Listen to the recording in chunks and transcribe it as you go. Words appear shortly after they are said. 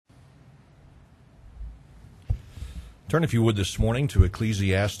Turn, if you would, this morning to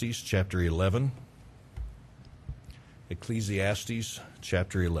Ecclesiastes chapter 11. Ecclesiastes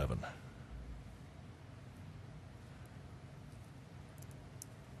chapter 11.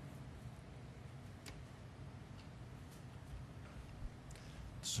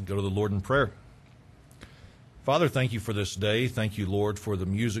 Let's go to the Lord in prayer. Father, thank you for this day. Thank you, Lord, for the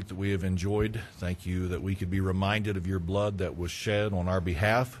music that we have enjoyed. Thank you that we could be reminded of your blood that was shed on our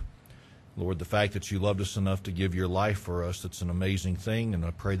behalf. Lord, the fact that you loved us enough to give your life for us, that's an amazing thing, and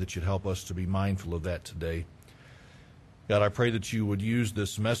I pray that you'd help us to be mindful of that today. God, I pray that you would use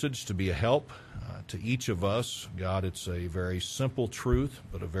this message to be a help to each of us. God, it's a very simple truth,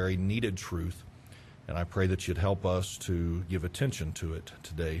 but a very needed truth, and I pray that you'd help us to give attention to it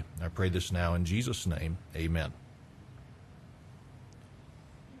today. I pray this now in Jesus' name. Amen.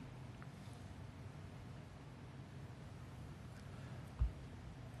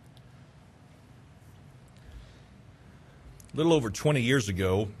 A little over 20 years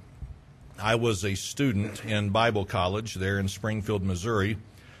ago, I was a student in Bible college there in Springfield, Missouri.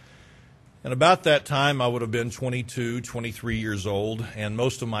 And about that time, I would have been 22, 23 years old, and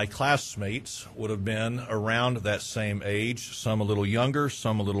most of my classmates would have been around that same age, some a little younger,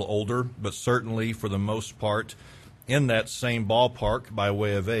 some a little older, but certainly for the most part in that same ballpark by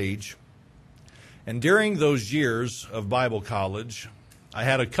way of age. And during those years of Bible college, I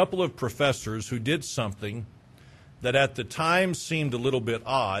had a couple of professors who did something that at the time seemed a little bit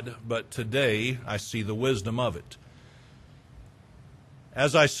odd, but today I see the wisdom of it.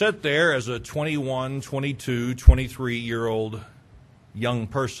 As I sat there as a 21, 22, 23-year-old young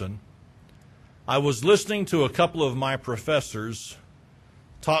person, I was listening to a couple of my professors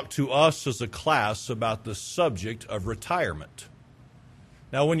talk to us as a class about the subject of retirement.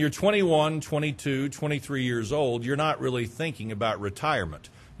 Now, when you're 21, 22, 23 years old, you're not really thinking about retirement.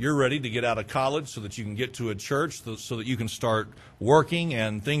 You're ready to get out of college so that you can get to a church, so that you can start working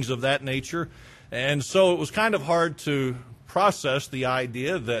and things of that nature. And so it was kind of hard to process the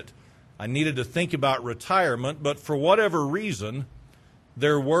idea that I needed to think about retirement, but for whatever reason,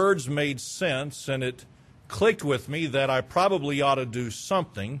 their words made sense, and it clicked with me that I probably ought to do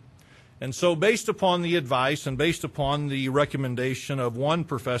something. And so based upon the advice and based upon the recommendation of one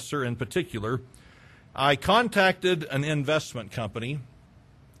professor in particular, I contacted an investment company,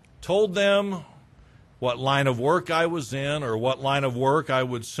 told them what line of work I was in or what line of work I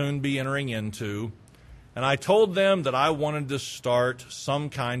would soon be entering into, and I told them that I wanted to start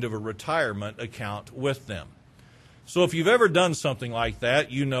some kind of a retirement account with them. So if you've ever done something like that,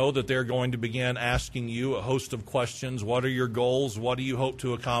 you know that they're going to begin asking you a host of questions. What are your goals? What do you hope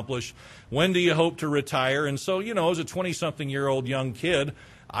to accomplish? When do you hope to retire? And so, as a 20-something-year-old young kid,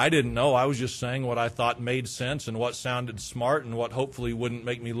 I didn't know. I was just saying what I thought made sense and what sounded smart and what hopefully wouldn't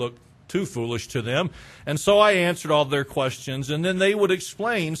make me look too foolish to them. And so I answered all their questions, and then they would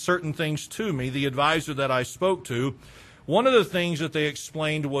explain certain things to me, the advisor that I spoke to. One of the things that they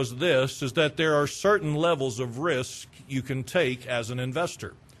explained was this, is that there are certain levels of risk you can take as an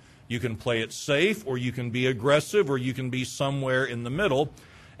investor. You can play it safe, or you can be aggressive, or you can be somewhere in the middle.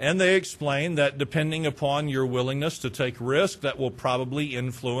 And they explain that depending upon your willingness to take risk, that will probably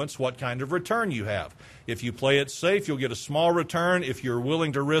influence what kind of return you have. If you play it safe, you'll get a small return. If you're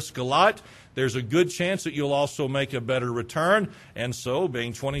willing to risk a lot, there's a good chance that you'll also make a better return. And so,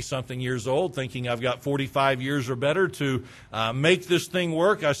 being 20-something years old, thinking I've got 45 years or better to make this thing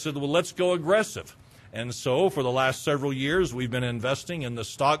work, I said, well, let's go aggressive. And so, for the last several years, we've been investing in the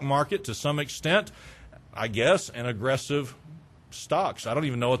stock market to some extent, I guess, an aggressive stocks. I don't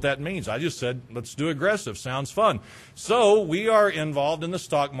even know what that means. I just said, let's do aggressive. Sounds fun. So we are involved in the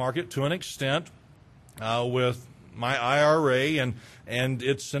stock market to an extent with my IRA, and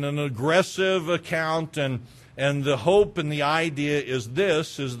it's in an aggressive account, and the hope and the idea is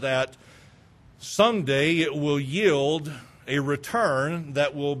that someday it will yield a return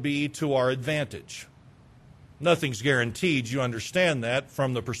that will be to our advantage. Nothing's guaranteed, you understand that,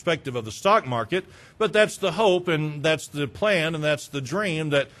 from the perspective of the stock market, but that's the hope, and that's the plan, and that's the dream,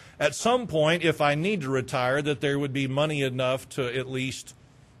 that at some point, if I need to retire, that there would be money enough to at least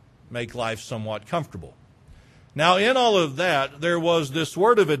make life somewhat comfortable. Now, in all of that, there was this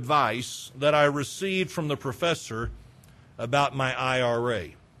word of advice that I received from the professor about my IRA.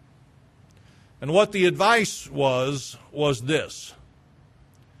 And what the advice was this: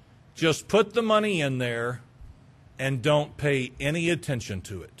 just put the money in there and don't pay any attention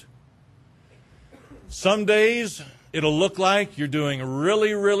to it. Some days it'll look like you're doing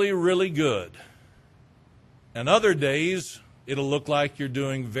really, really, really good. And other days it'll look like you're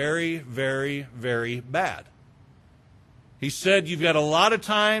doing very, very, very bad. He said, you've got a lot of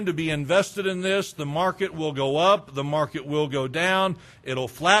time to be invested in this. The market will go up. The market will go down. It'll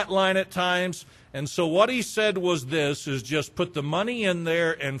flatline at times. And so what he said was this, is just put the money in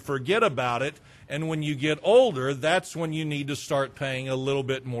there and forget about it. And when you get older, that's when you need to start paying a little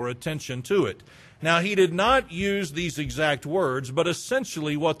bit more attention to it. Now, he did not use these exact words, but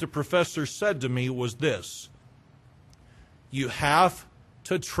essentially what the professor said to me was this: you have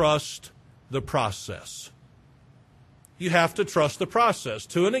to trust the process. You have to trust the process.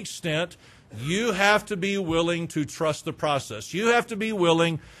 To an extent, you have to be willing to trust the process. You have to be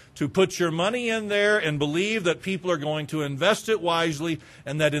willing to put your money in there and believe that people are going to invest it wisely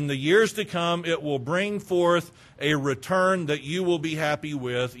and that in the years to come it will bring forth a return that you will be happy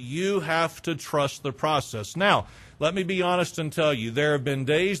with. You have to trust the process. Now, let me be honest and tell you, there have been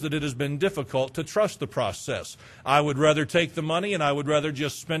days that it has been difficult to trust the process. I would rather take the money and I would rather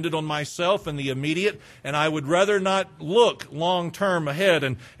just spend it on myself in the immediate, and I would rather not look long-term ahead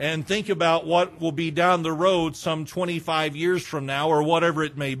and think about what will be down the road some 25 years from now or whatever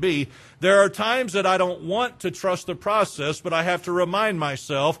it may be. There are times that I don't want to trust the process, but I have to remind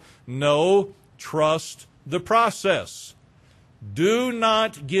myself, no, trust the process. Do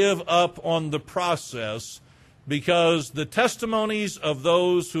not give up on the process, because the testimonies of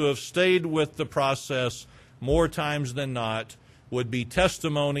those who have stayed with the process more times than not would be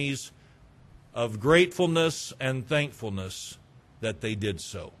testimonies of gratefulness and thankfulness that they did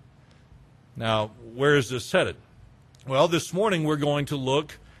so. Now, where is this headed? Well, this morning we're going to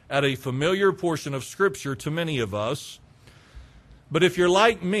look at a familiar portion of Scripture to many of us. But if you're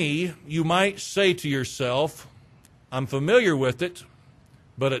like me, you might say to yourself, I'm familiar with it,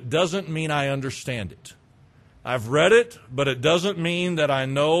 but it doesn't mean I understand it. I've read it, but it doesn't mean that I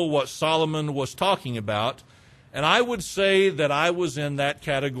know what Solomon was talking about. And I would say that I was in that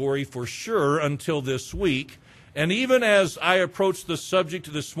category for sure until this week. And even as I approach the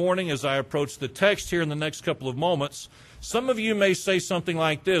subject this morning, as I approach the text here in the next couple of moments, some of you may say something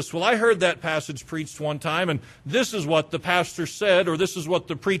like this: well, I heard that passage preached one time, and this is what the pastor said, or this is what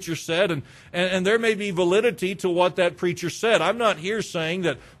the preacher said, and there may be validity to what that preacher said. I'm not here saying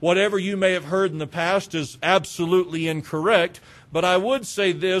that whatever you may have heard in the past is absolutely incorrect, but I would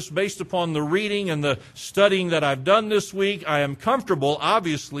say this, based upon the reading and the studying that I've done this week, I am comfortable,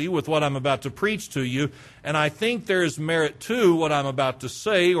 obviously, with what I'm about to preach to you, and I think there is merit to what I'm about to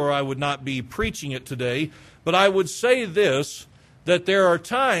say, or I would not be preaching it today. But I would say this, that there are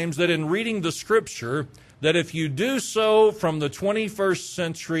times that in reading the Scripture, that if you do so from the 21st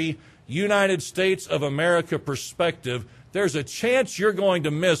century United States of America perspective, there's a chance you're going to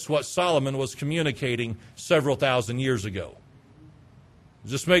miss what Solomon was communicating several thousand years ago.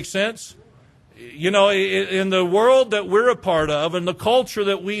 Does this make sense? You know, in the world that we're a part of and the culture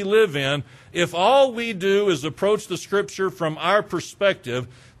that we live in, if all we do is approach the Scripture from our perspective,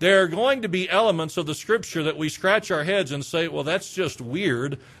 there are going to be elements of the Scripture that we scratch our heads and say, well, that's just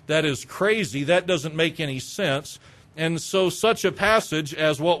weird, that is crazy, that doesn't make any sense. And so such a passage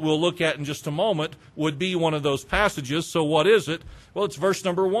as what we'll look at in just a moment would be one of those passages. So what is it? Well, it's verse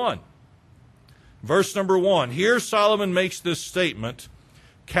number 1. Verse number 1. Here Solomon makes this statement: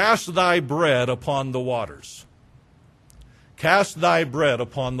 cast thy bread upon the waters. Cast thy bread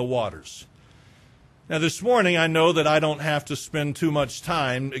upon the waters. Now, this morning, I know that I don't have to spend too much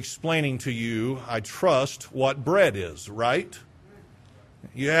time explaining to you, I trust, what bread is, right?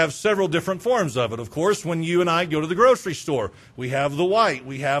 You have several different forms of it. Of course, when you and I go to the grocery store, we have the white,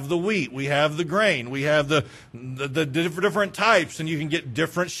 we have the wheat, we have the grain, we have the different types, and you can get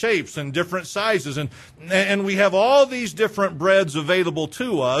different shapes and different sizes. And we have all these different breads available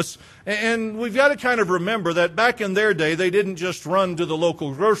to us. And we've got to kind of remember that back in their day, they didn't just run to the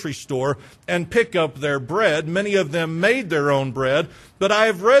local grocery store and pick up their bread. Many of them made their own bread. But I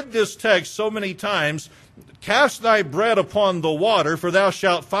have read this text so many times: cast thy bread upon the water, for thou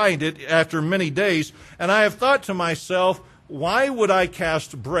shalt find it after many days. And I have thought to myself, why would I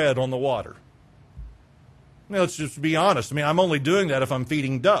cast bread on the water? Now, let's just be honest. I mean, I'm only doing that if I'm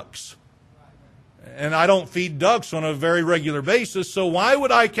feeding ducks. And I don't feed ducks on a very regular basis, so why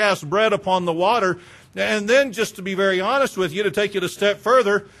would I cast bread upon the water? And then, just to be very honest with you, to take it a step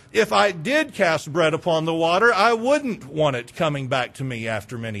further, if I did cast bread upon the water, I wouldn't want it coming back to me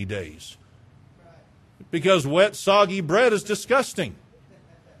after many days. Because wet, soggy bread is disgusting.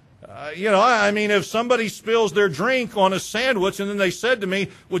 If somebody spills their drink on a sandwich and then they said to me,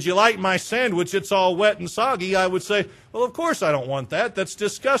 would you like my sandwich? It's all wet and soggy. I would say, well, of course I don't want that. That's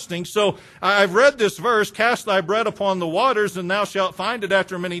disgusting. So I've read this verse, cast thy bread upon the waters and thou shalt find it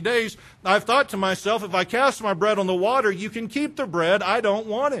after many days. I've thought to myself, if I cast my bread on the water, you can keep the bread. I don't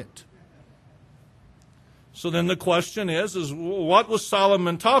want it. So then the question is what was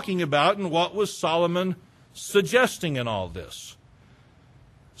Solomon talking about and what was Solomon suggesting in all this?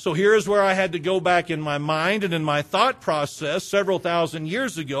 So here is where I had to go back in my mind and in my thought process several thousand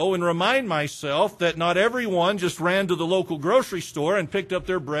years ago and remind myself that not everyone just ran to the local grocery store and picked up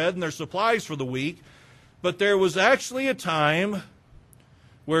their bread and their supplies for the week, but there was actually a time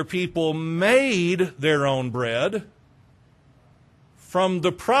where people made their own bread from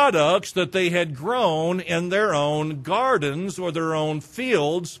the products that they had grown in their own gardens or their own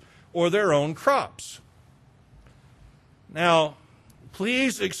fields or their own crops. Now,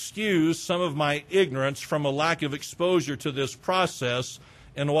 please excuse some of my ignorance from a lack of exposure to this process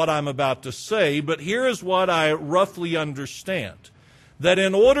and what I'm about to say, but here is what I roughly understand. That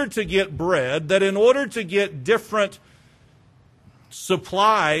in order to get bread, that in order to get different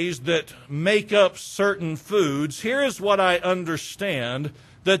supplies that make up certain foods, here is what I understand,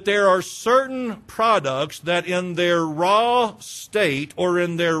 that there are certain products that in their raw state or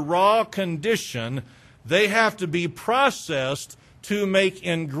in their raw condition, they have to be processed to make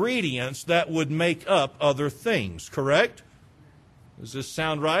ingredients that would make up other things, correct? Does this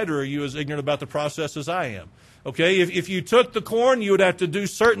sound right, or are you as ignorant about the process as I am? Okay, if you took the corn, you would have to do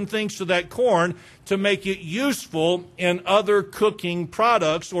certain things to that corn to make it useful in other cooking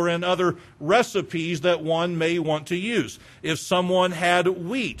products or in other recipes that one may want to use. If someone had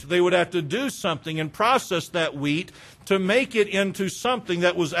wheat, they would have to do something and process that wheat to make it into something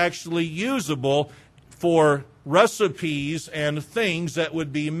that was actually usable for recipes and things that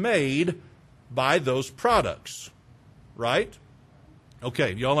would be made by those products. Right?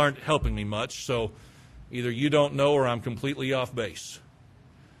 Okay, y'all aren't helping me much, so either you don't know or I'm completely off base.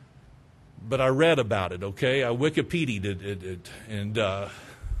 But I read about it, okay? I Wikipedia'd it, and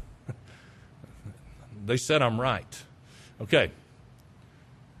they said I'm right. Okay.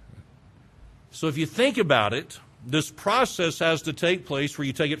 So if you think about it, this process has to take place where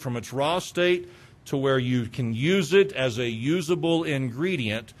you take it from its raw state to where you can use it as a usable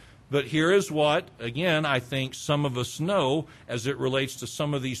ingredient. But here is what, again, I think some of us know as it relates to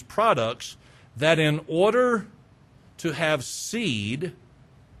some of these products, that in order to have seed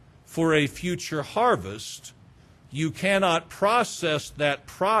for a future harvest, you cannot process that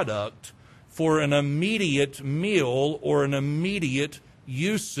product for an immediate meal or an immediate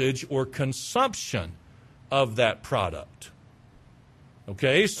usage or consumption of that product.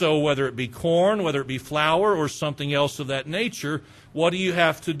 Okay, so whether it be corn, whether it be flour, or something else of that nature, what do you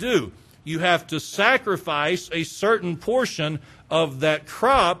have to do? You have to sacrifice a certain portion of that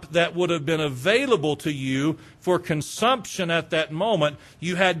crop that would have been available to you for consumption at that moment.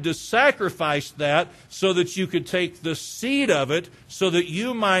 You had to sacrifice that so that you could take the seed of it so that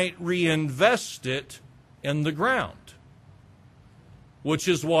you might reinvest it in the ground, which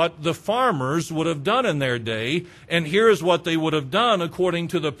is what the farmers would have done in their day. And here is what they would have done according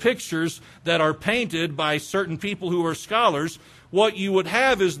to the pictures that are painted by certain people who are scholars. What you would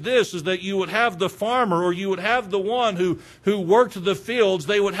have is this, is that you would have the farmer, or you would have the one who worked the fields.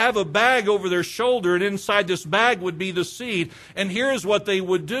 They would have a bag over their shoulder, and inside this bag would be the seed. And here's what they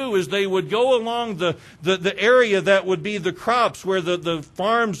would do, is they would go along the area that would be the crops where the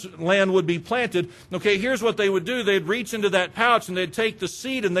farm's land would be planted. Okay, here's what they would do. They'd reach into that pouch and they'd take the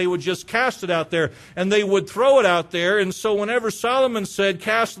seed and they would just cast it out there. And they would throw it out there. And so whenever Solomon said,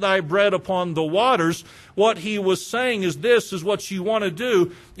 "Cast thy bread upon the waters," what he was saying is this, is what you want to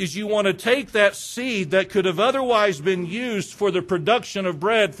do, is you want to take that seed that could have otherwise been used for the production of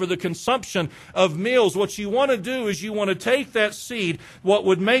bread, for the consumption of meals. What you want to do is you want to take that seed, what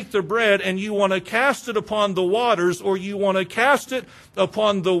would make the bread, and you want to cast it upon the waters, or you want to cast it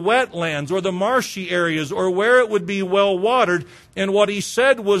upon the wetlands or the marshy areas, or where it would be well watered. And what he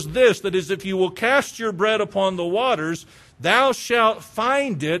said was this, that is, if you will cast your bread upon the waters, thou shalt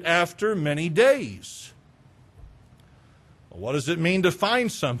find it after many days. What does it mean to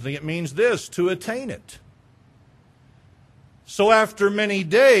find something? It means this, to attain it. So after many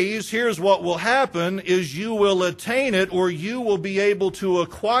days, here's what will happen, is you will attain it, or you will be able to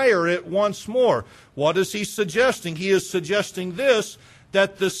acquire it once more. What is he suggesting? He is suggesting this,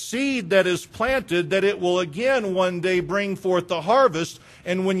 that the seed that is planted, that it will again one day bring forth the harvest.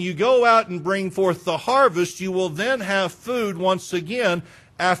 And when you go out and bring forth the harvest, you will then have food once again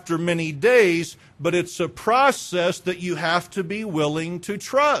after many days, but it's a process that you have to be willing to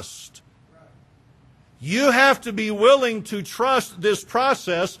trust. You have to be willing to trust this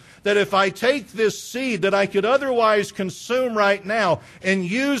process, that if I take this seed that I could otherwise consume right now and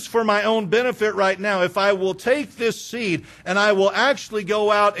use for my own benefit right now, if I will take this seed and I will actually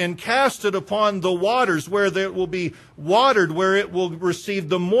go out and cast it upon the waters where it will be watered, where it will receive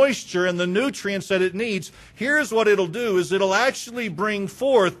the moisture and the nutrients that it needs, here's what it'll do, is it'll actually bring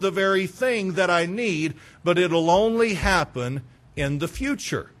forth the very thing that I need, but it'll only happen in the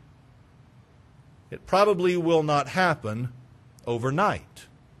future. It probably will not happen overnight.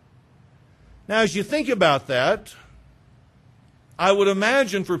 Now, as you think about that, I would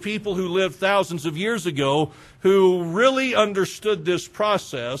imagine for people who lived thousands of years ago who really understood this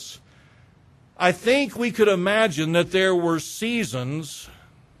process, I think we could imagine that there were seasons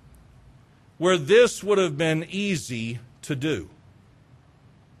where this would have been easy to do.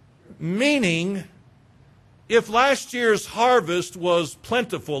 Meaning, if last year's harvest was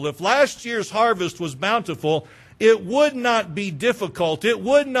plentiful, if last year's harvest was bountiful, it would not be difficult, it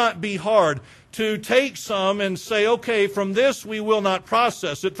would not be hard to take some and say, okay, from this we will not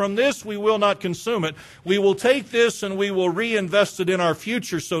process it, from this we will not consume it, we will take this and we will reinvest it in our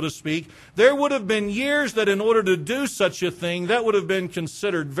future, so to speak. There would have been years that in order to do such a thing, that would have been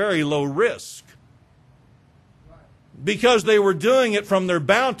considered very low risk. Because they were doing it from their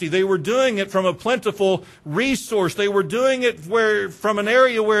bounty. They were doing it from a plentiful resource. They were doing it from an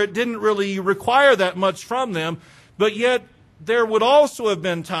area where it didn't really require that much from them. But yet, there would also have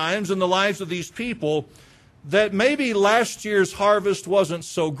been times in the lives of these people that maybe last year's harvest wasn't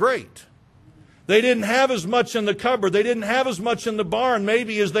so great. They didn't have as much in the cupboard. They didn't have as much in the barn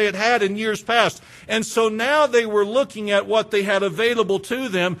maybe as they had had in years past. And so now they were looking at what they had available to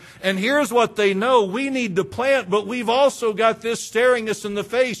them. And here's what they know. We need to plant, but we've also got this staring us in the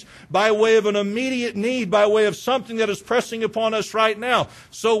face by way of an immediate need, by way of something that is pressing upon us right now.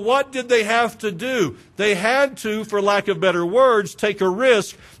 So what did they have to do? They had to, for lack of better words, take a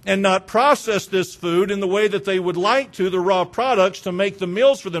risk and not process this food in the way that they would like to, the raw products, to make the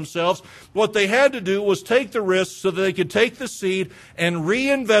meals for themselves. What they had to do was take the risk so that they could take the seed and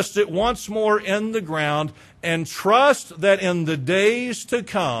reinvest it once more in the ground and trust that in the days to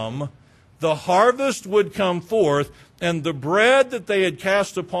come, the harvest would come forth and the bread that they had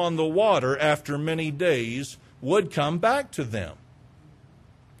cast upon the water after many days would come back to them.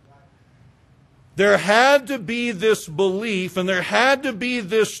 There had to be this belief, and there had to be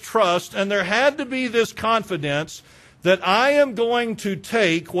this trust, and there had to be this confidence that I am going to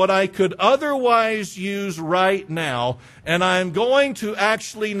take what I could otherwise use right now, and I'm going to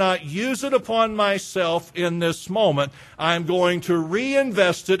actually not use it upon myself in this moment. I'm going to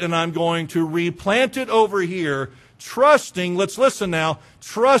reinvest it, and I'm going to replant it over here, trusting, let's listen now,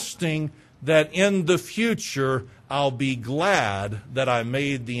 trusting that in the future I'll be glad that I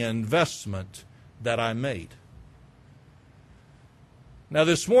made the investment that I made. Now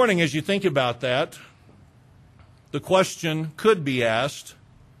this morning, as you think about that, the question could be asked,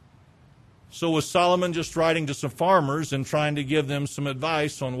 so was Solomon just writing to some farmers and trying to give them some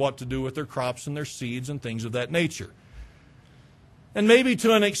advice on what to do with their crops and their seeds and things of that nature? And maybe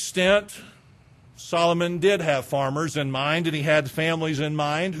to an extent, Solomon did have farmers in mind, and he had families in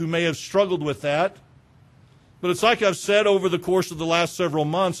mind who may have struggled with that. But it's like I've said over the course of the last several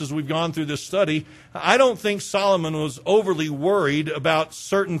months as we've gone through this study, I don't think Solomon was overly worried about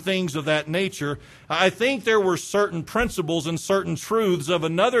certain things of that nature. I think there were certain principles and certain truths of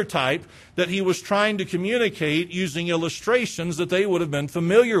another type that he was trying to communicate using illustrations that they would have been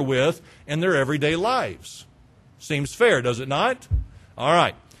familiar with in their everyday lives. Seems fair, does it not? All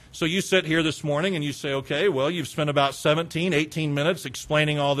right. So you sit here this morning and you say, okay, well, you've spent about 17, 18 minutes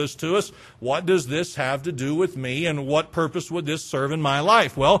explaining all this to us. What does this have to do with me, and what purpose would this serve in my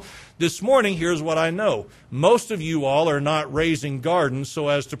life? Well, this morning, here's what I know. Most of you all are not raising gardens so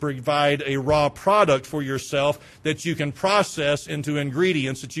as to provide a raw product for yourself that you can process into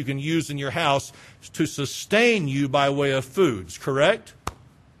ingredients that you can use in your house to sustain you by way of foods, correct?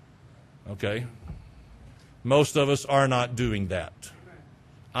 Okay. Most of us are not doing that.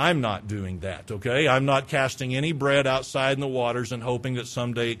 I'm not doing that, okay? I'm not casting any bread outside in the waters and hoping that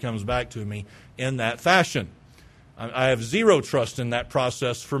someday it comes back to me in that fashion. I have zero trust in that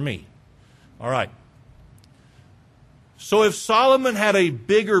process for me. All right. So if Solomon had a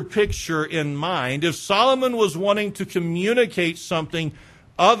bigger picture in mind, if Solomon was wanting to communicate something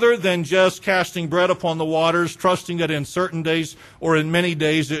other than just casting bread upon the waters, trusting that in certain days or in many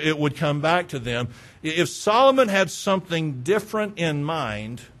days it would come back to them, if Solomon had something different in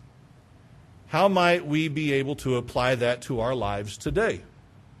mind, how might we be able to apply that to our lives today?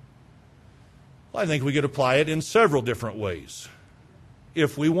 Well, I think we could apply it in several different ways,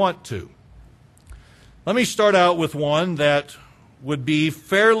 if we want to. Let me start out with one that would be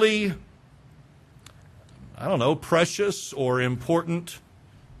fairly, precious or important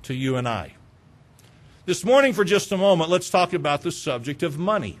to you and I. This morning, for just a moment, let's talk about the subject of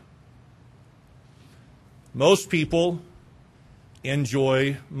money. Most people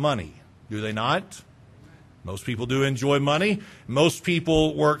enjoy money, do they not? Most people do enjoy money. Most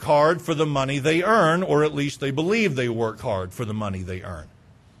people work hard for the money they earn, or at least they believe they work hard for the money they earn.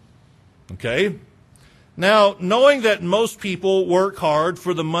 Okay? Now, knowing that most people work hard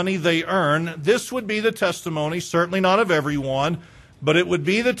for the money they earn, this would be the testimony, certainly not of everyone, but it would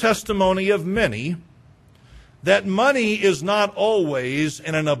be the testimony of many, that money is not always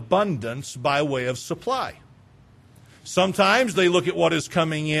in an abundance by way of supply. Sometimes they look at what is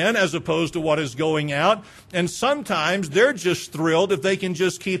coming in as opposed to what is going out, and sometimes they're just thrilled if they can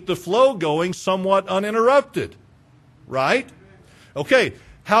just keep the flow going somewhat uninterrupted. Right? Okay.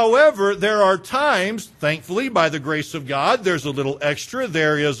 However, there are times, thankfully, by the grace of God, there's a little extra.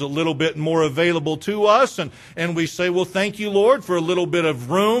 There is a little bit more available to us. And we say, well, thank you, Lord, for a little bit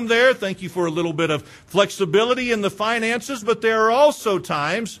of room there. Thank you for a little bit of flexibility in the finances. But there are also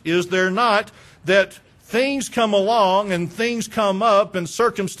times, is there not, that things come along and things come up and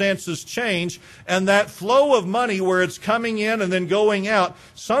circumstances change, and that flow of money where it's coming in and then going out,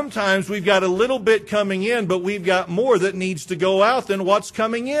 sometimes we've got a little bit coming in, but we've got more that needs to go out than what's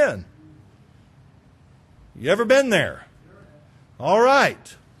coming in. You ever been there? All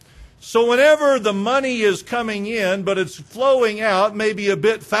right. So whenever the money is coming in, but it's flowing out maybe a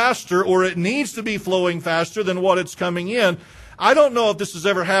bit faster, or it needs to be flowing faster than what it's coming in, I don't know if this has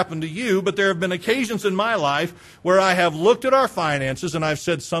ever happened to you, but there have been occasions in my life where I have looked at our finances and I've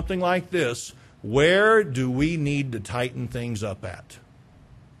said something like this: where do we need to tighten things up at?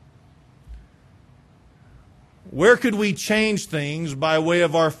 Where could we change things by way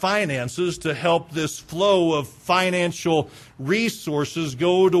of our finances to help this flow of financial resources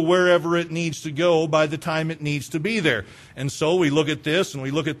go to wherever it needs to go by the time it needs to be there? And so we look at this, and we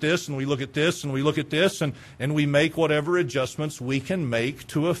look at this, and we look at this, and we look at this, and we make whatever adjustments we can make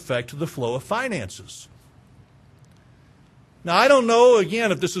to affect the flow of finances. Now, I don't know,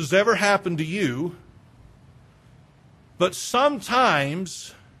 again, if this has ever happened to you, but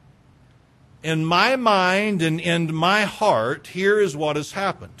sometimes in my mind and in my heart, here is what has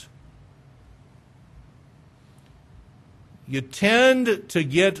happened. You tend to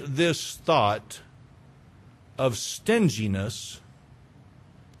get this thought of stinginess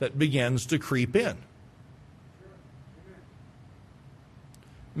that begins to creep in.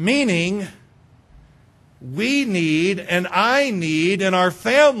 Meaning, we need, and I need, and our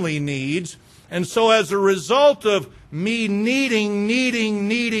family needs, and so as a result of me needing,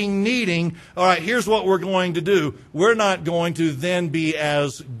 all right, here's what we're going to do. We're not going to then be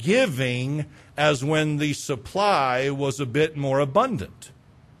as giving as when the supply was a bit more abundant.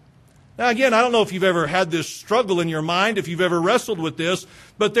 Now, again, I don't know if you've ever had this struggle in your mind, if you've ever wrestled with this,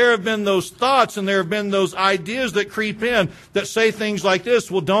 but there have been those thoughts and there have been those ideas that creep in that say things like this: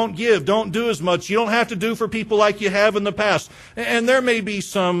 well, don't give, don't do as much. You don't have to do for people like you have in the past. And there may be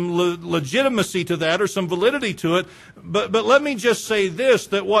some legitimacy to that or some validity to it, but let me just say this,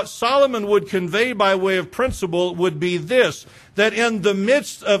 that what Solomon would convey by way of principle would be this: that in the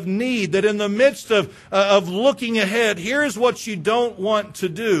midst of need, that in the midst of looking ahead, here's what you don't want to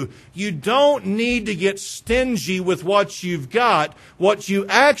do. You don't need to get stingy with what you've got. What you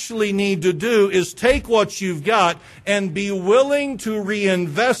actually need to do is take what you've got and be willing to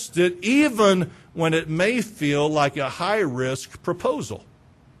reinvest it, even when it may feel like a high-risk proposal.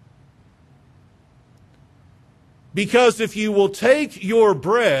 Because if you will take your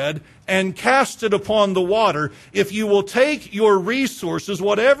bread and cast it upon the water, if you will take your resources,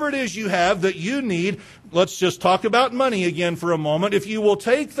 whatever it is you have that you need, let's just talk about money again for a moment. If you will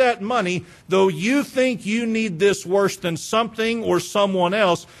take that money, though you think you need this worse than something or someone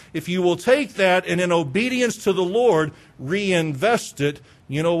else, if you will take that and in obedience to the Lord, reinvest it,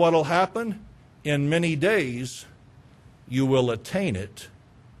 you know what will happen? In many days, you will attain it,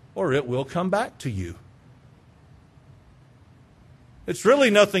 or it will come back to you. It's really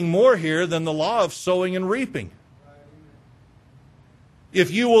nothing more here than the law of sowing and reaping.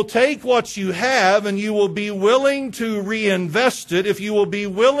 If you will take what you have and you will be willing to reinvest it, if you will be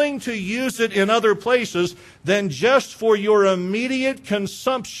willing to use it in other places than just for your immediate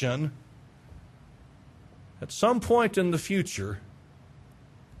consumption, at some point in the future,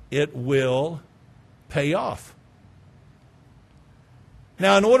 it will pay off.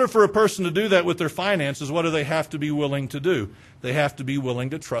 Now, in order for a person to do that with their finances, what do they have to be willing to do? They have to be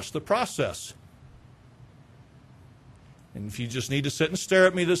willing to trust the process. And if you just need to sit and stare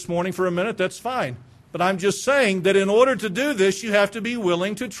at me this morning for a minute, that's fine. But I'm just saying that in order to do this, you have to be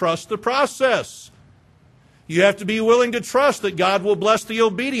willing to trust the process. You have to be willing to trust that God will bless the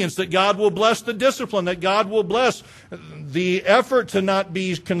obedience, that God will bless the discipline, that God will bless the effort to not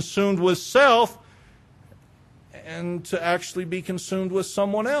be consumed with self and to actually be consumed with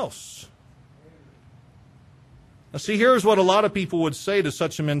someone else. Now see, here's what a lot of people would say to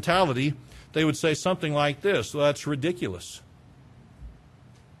such a mentality. They would say something like this: well, that's ridiculous.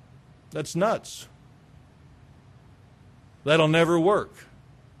 That's nuts. That'll never work.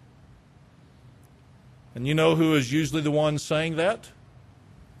 And you know who is usually the one saying that?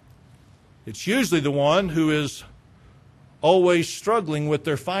 It's usually the one who is always struggling with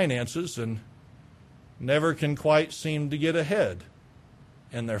their finances and never can quite seem to get ahead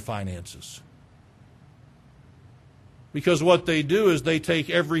in their finances. Because what they do is they take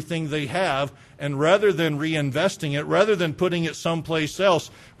everything they have, and rather than reinvesting it, rather than putting it someplace else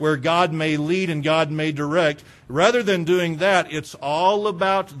where God may lead and God may direct, rather than doing that, it's all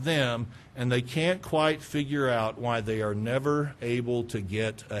about them, and they can't quite figure out why they are never able to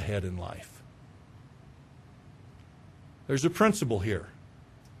get ahead in life. There's a principle here.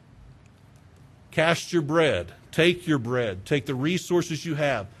 Cast your bread. Take your bread. Take the resources you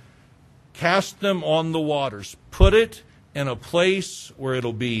have. Cast them on the waters. Put it in a place where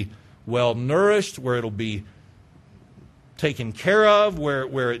it'll be well nourished, where it'll be taken care of,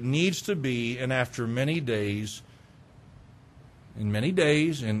 where it needs to be, and after many days,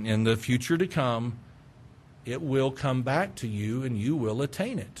 in the future to come, it will come back to you and you will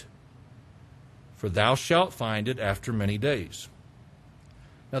attain it. For thou shalt find it after many days.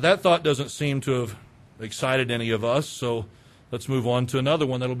 Now that thought doesn't seem to have excited any of us, so let's move on to another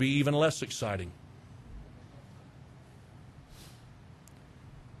one that'll be even less exciting.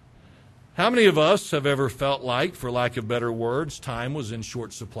 How many of us have ever felt like, for lack of better words, time was in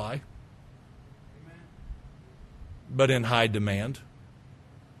short supply, but in high demand?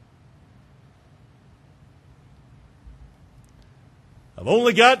 I've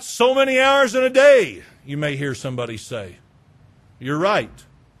only got so many hours in a day, you may hear somebody say. You're right.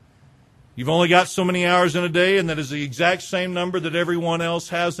 You've only got so many hours in a day, and that is the exact same number that everyone else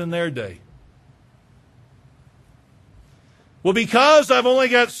has in their day. Well, because I've only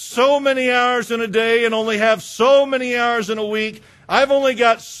got so many hours in a day and only have so many hours in a week, I've only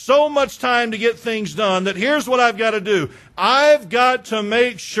got so much time to get things done that here's what I've got to do. I've got to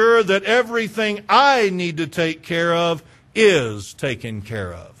make sure that everything I need to take care of is taken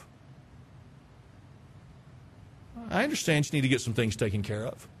care of. I understand you need to get some things taken care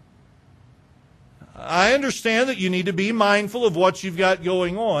of. I understand that you need to be mindful of what you've got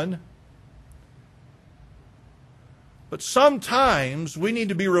going on. But sometimes we need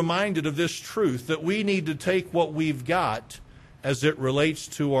to be reminded of this truth, that we need to take what we've got as it relates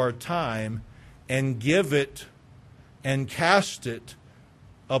to our time and give it and cast it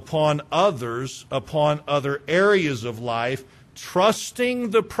upon others, upon other areas of life,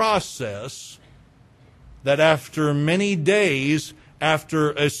 trusting the process that after many days,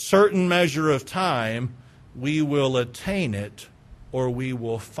 after a certain measure of time, we will attain it or we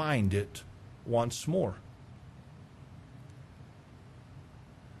will find it once more.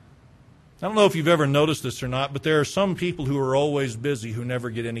 I don't know if you've ever noticed this or not, but there are some people who are always busy who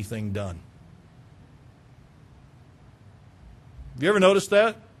never get anything done. Have you ever noticed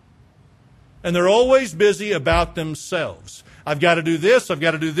that? And they're always busy about themselves. I've got to do this, I've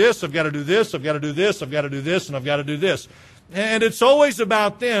got to do this, I've got to do this, I've got to do this, I've got to do this, and I've got to do this. And it's always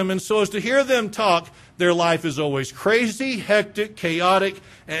about them, and so as to hear them talk, their life is always crazy, hectic, chaotic,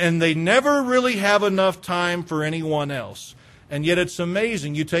 and they never really have enough time for anyone else. And yet it's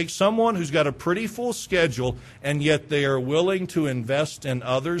amazing. You take someone who's got a pretty full schedule, and yet they are willing to invest in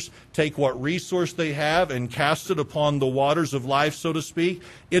others, take what resource they have and cast it upon the waters of life, so to speak.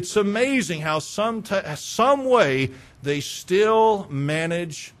 It's amazing how some way they still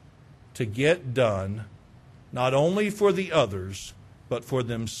manage to get done, not only for the others, but for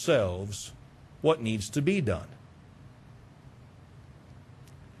themselves, what needs to be done.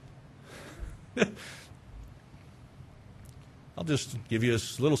 I'll just give you a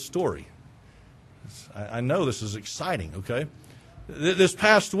little story. I know this is exciting, okay? This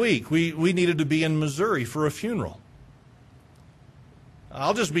past week, we needed to be in Missouri for a funeral.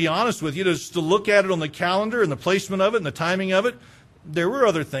 I'll just be honest with you, just to look at it on the calendar and the placement of it and the timing of it, there were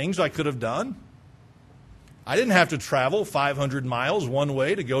other things I could have done. I didn't have to travel 500 miles one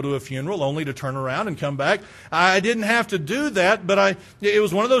way to go to a funeral only to turn around and come back. I didn't have to do that, but it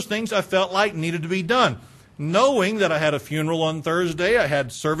was one of those things I felt like needed to be done. knowing that I had a funeral on Thursday, I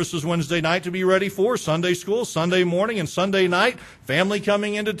had services Wednesday night to be ready for, Sunday school, Sunday morning and Sunday night, family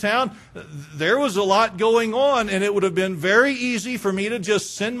coming into town. There was a lot going on, and it would have been very easy for me to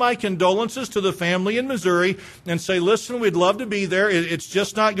just send my condolences to the family in Missouri and say, listen, we'd love to be there. It's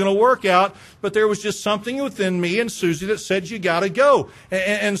just not going to work out. But there was just something within me and Susie that said, you got to go.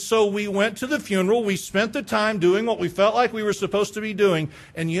 And so we went to the funeral. We spent the time doing what we felt like we were supposed to be doing.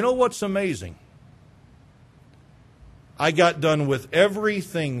 And you know what's amazing? I got done with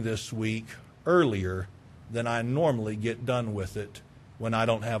everything this week earlier than I normally get done with it when I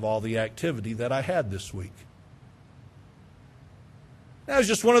don't have all the activity that I had this week. That was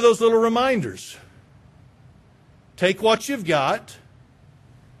just one of those little reminders. Take what you've got.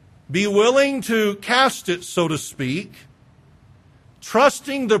 Be willing to cast it, so to speak.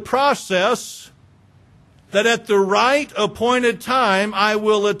 Trusting the process that at the right appointed time I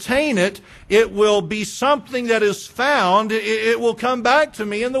will attain it. It will be something that is found. It will come back to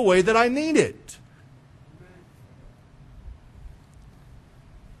me in the way that I need it.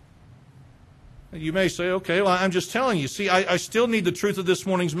 You may say, okay, well, I'm just telling you. See, I still need the truth of this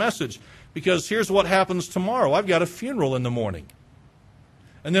morning's message, because here's what happens tomorrow. I've got a funeral in the morning.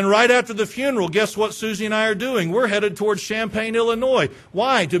 And then right after the funeral, guess what Susie and I are doing? We're headed towards Champaign, Illinois.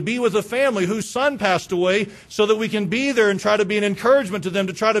 Why? To be with a family whose son passed away so that we can be there and try to be an encouragement to them,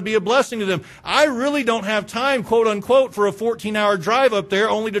 to try to be a blessing to them. I really don't have time, quote unquote, for a 14-hour drive up there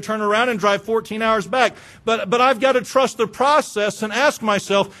only to turn around and drive 14 hours back. But I've got to trust the process and ask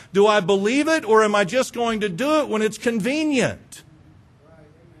myself, do I believe it, or am I just going to do it when it's convenient?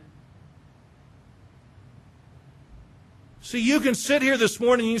 See, you can sit here this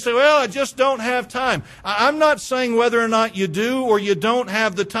morning and you say, well, I just don't have time. I'm not saying whether or not you do or you don't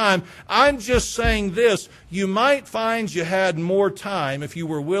have the time. I'm just saying this. You might find you had more time if you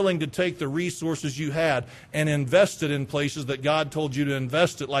were willing to take the resources you had and invest it in places that God told you to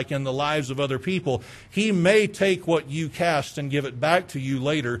invest it, like in the lives of other people. He may take what you cast and give it back to you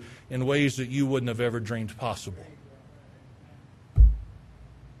later in ways that you wouldn't have ever dreamed possible.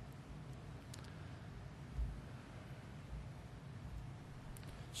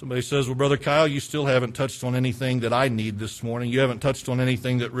 Somebody says, well, Brother Kyle, you still haven't touched on anything that I need this morning. You haven't touched on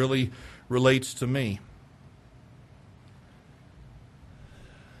anything that really relates to me.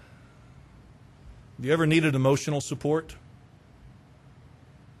 Have you ever needed emotional support?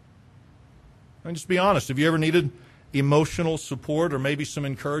 I mean, just be honest. Have you ever needed emotional support or maybe some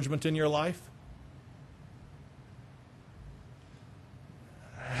encouragement in your life?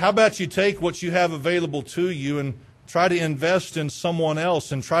 How about you take what you have available to you and try to invest in someone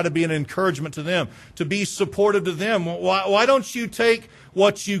else and try to be an encouragement to them, to be supportive to them? Why don't you take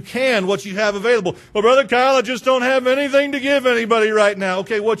what you can, what you have available? Well, Brother Kyle, I just don't have anything to give anybody right now.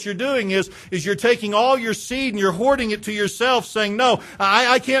 Okay, what you're doing is you're taking all your seed and you're hoarding it to yourself, saying, no,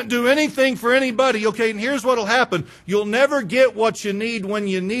 I can't do anything for anybody. Okay, and here's what'll happen. You'll never get what you need when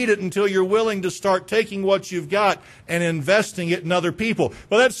you need it until you're willing to start taking what you've got and investing it in other people.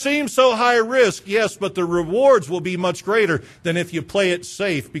 Well, that seems so high risk. Yes, but the rewards will be much greater than if you play it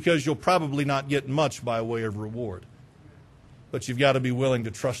safe, because you'll probably not get much by way of reward. But you've got to be willing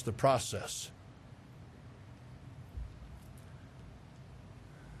to trust the process.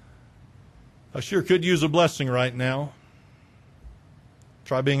 I sure could use a blessing right now.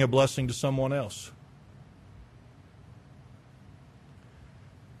 Try being a blessing to someone else.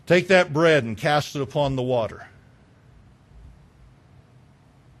 Take that bread and cast it upon the water.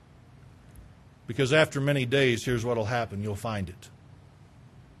 Because after many days, here's what will happen. You'll find it.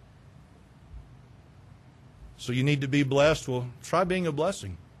 So you need to be blessed? Well, try being a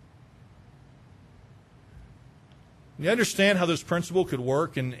blessing. You understand how this principle could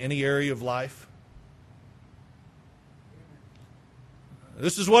work in any area of life?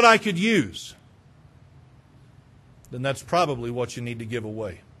 This is what I could use. Then that's probably what you need to give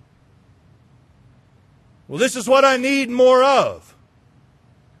away. Well, this is what I need more of.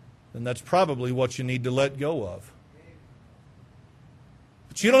 Then that's probably what you need to let go of.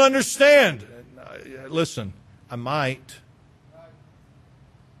 But you don't understand. Listen, I might.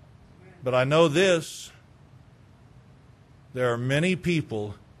 But I know this. There are many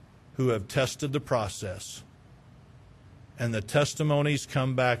people who have tested the process, and the testimonies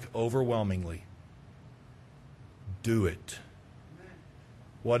come back overwhelmingly. Do it.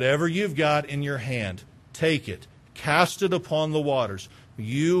 Whatever you've got in your hand, take it. Cast it upon the waters.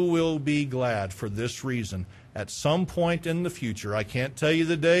 You will be glad for this reason. at some point in the future. I can't tell you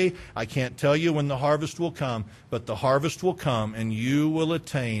the day. I can't tell you when the harvest will come, but the harvest will come and you will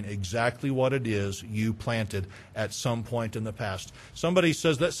attain exactly what it is you planted at some point in the past. Somebody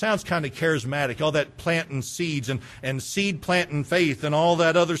says, that sounds kind of charismatic, all that planting seeds and seed planting faith and all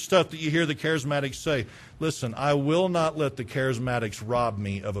that other stuff that you hear the charismatics say. Listen, I will not let the charismatics rob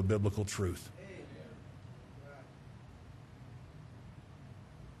me of a biblical truth.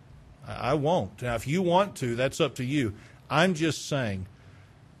 I won't. Now, if you want to, that's up to you. I'm just saying,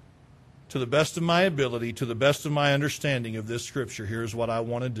 to the best of my ability, to the best of my understanding of this Scripture, here's what I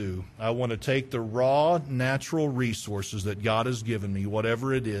want to do. I want to take the raw, natural resources that God has given me,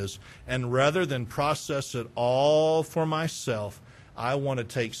 whatever it is, and rather than process it all for myself, I want to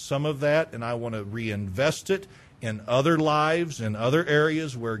take some of that and I want to reinvest it in other lives, in other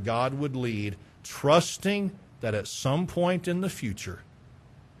areas where God would lead, trusting that at some point in the future,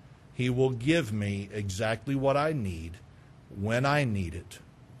 He will give me exactly what I need, when I need it,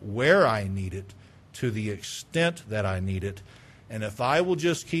 where I need it, to the extent that I need it. And if I will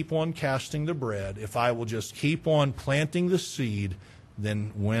just keep on casting the bread, if I will just keep on planting the seed,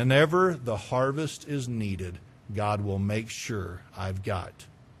 then whenever the harvest is needed, God will make sure I've got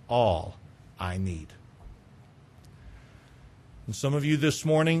all I need. And some of you this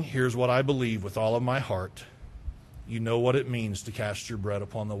morning, here's what I believe with all of my heart. You know what it means to cast your bread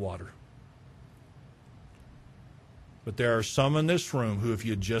upon the water. But there are some in this room who, if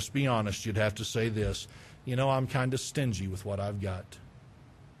you'd just be honest, you'd have to say this, I'm kind of stingy with what I've got.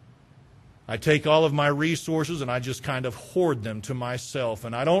 I take all of my resources and I just kind of hoard them to myself,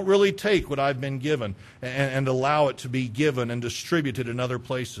 and I don't really take what I've been given and allow it to be given and distributed in other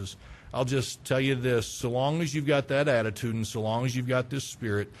places. I'll just tell you this, so long as you've got that attitude and so long as you've got this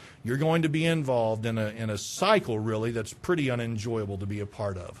spirit, you're going to be involved in a cycle, really, that's pretty unenjoyable to be a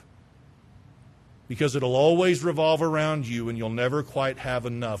part of. Because it'll always revolve around you and you'll never quite have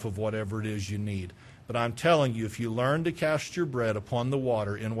enough of whatever it is you need. But I'm telling you, if you learn to cast your bread upon the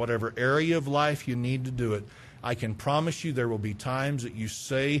water in whatever area of life you need to do it, I can promise you there will be times that you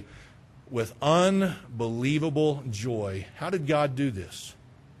say with unbelievable joy, how did God do this?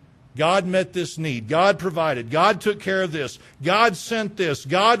 God met this need. God provided. God took care of this. God sent this.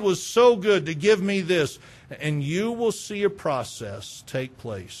 God was so good to give me this. And you will see a process take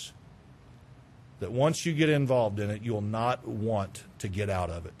place that once you get involved in it, you'll not want to get out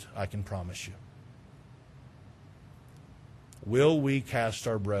of it. I can promise you. Will we cast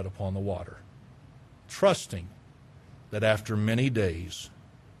our bread upon the water, trusting that after many days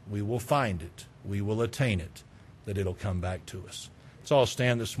we will find it, we will attain it, that it'll come back to us? Let's all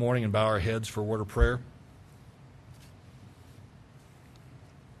stand this morning and bow our heads for a word of prayer.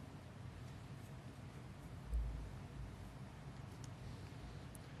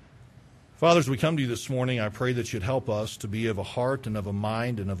 Father, as we come to you this morning, I pray that you'd help us to be of a heart and of a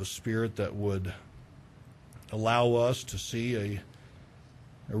mind and of a spirit that would allow us to see a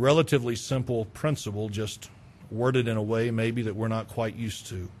relatively simple principle just worded in a way maybe that we're not quite used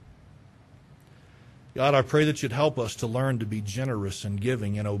to. God, I pray that you'd help us to learn to be generous and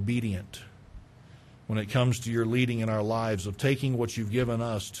giving and obedient when it comes to your leading in our lives, of taking what you've given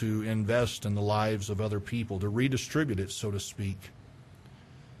us to invest in the lives of other people, to redistribute it, so to speak.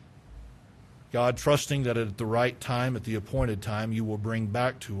 God, trusting that at the right time, at the appointed time, you will bring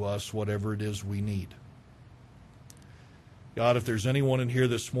back to us whatever it is we need. God, if there's anyone in here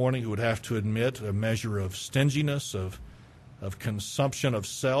this morning who would have to admit a measure of stinginess, of consumption of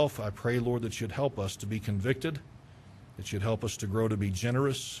self, I pray, Lord, that you'd help us to be convicted, that you'd help us to grow to be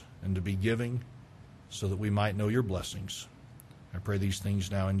generous and to be giving so that we might know your blessings. I pray these things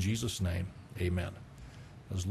now in Jesus' name. Amen.